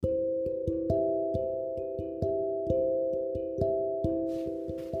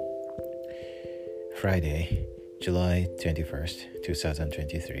Friday, July 21st,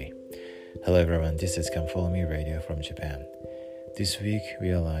 2023. Hello everyone, this is Come Follow Me Radio from Japan. This week we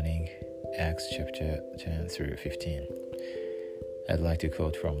are learning Acts chapter 10 through 15. I'd like to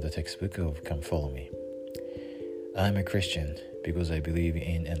quote from the textbook of Come Follow Me. I'm a Christian because I believe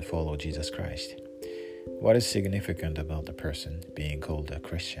in and follow Jesus Christ. What is significant about the person being called a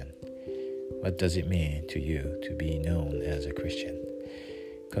Christian? What does it mean to you to be known as a Christian?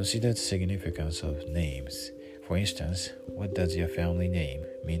 Consider the significance of names. For instance, what does your family name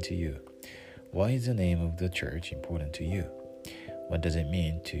mean to you? Why is the name of the church important to you? What does it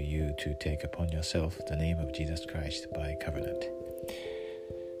mean to you to take upon yourself the name of Jesus Christ by covenant?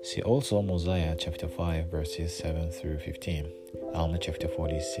 See also Mosiah chapter 5 verses 7 through 15, Alma chapter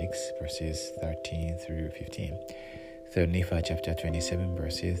 46 verses 13 through 15, 3 Nephi chapter 27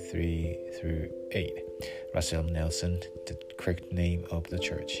 verses 3 through 8, Russell Nelson, The Correct Name of the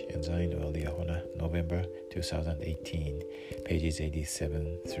Church, Ensign of Liahona, November 2018, pages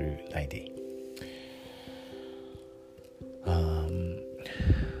 87 through 90.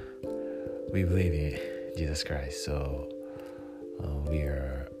 We believe in Jesus Christ, so we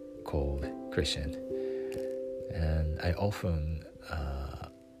are called Christian. And I often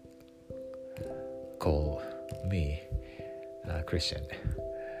call me Christian.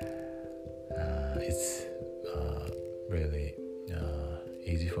 It's really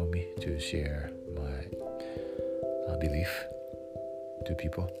easy for me to share my belief to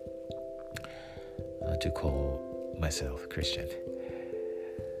people, to call myself Christian,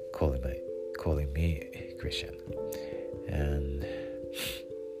 calling me Christian. And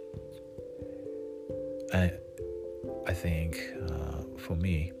I think for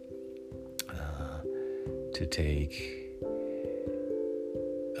me to take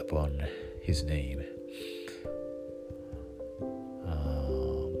upon his name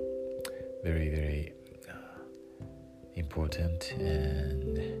very important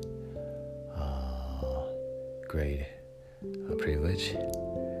and great privilege,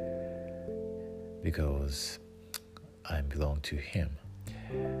 because I belong to him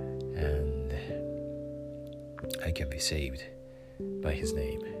and I can be saved by his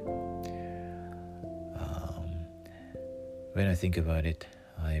name. When I think about it,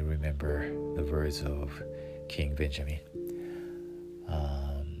 I remember the words of King Benjamin.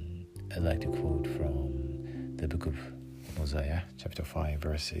 I'd like to quote from the book of Mosiah, chapter 5,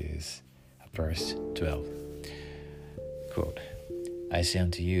 verse 12. Quote, I say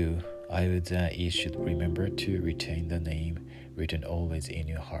unto you, I would that ye should remember to retain the name written always in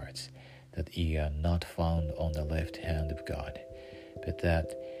your hearts, that ye are not found on the left hand of God, but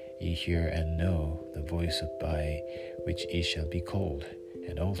that ye hear and know the voice by which ye shall be called,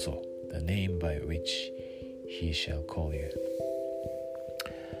 and also the name by which he shall call you.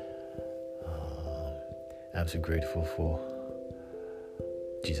 I'm so grateful for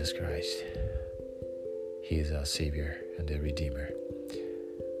Jesus Christ. He is our Savior and the Redeemer.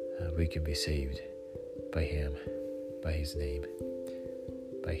 We can be saved by him, by his name,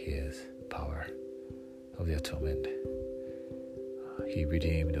 by his power of the atonement. He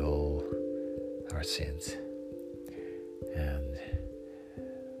redeemed all our sins. And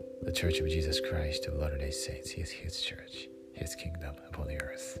the Church of Jesus Christ of Latter-day Saints is his church, his kingdom upon the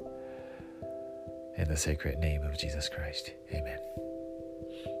earth. In the sacred name of Jesus Christ, amen.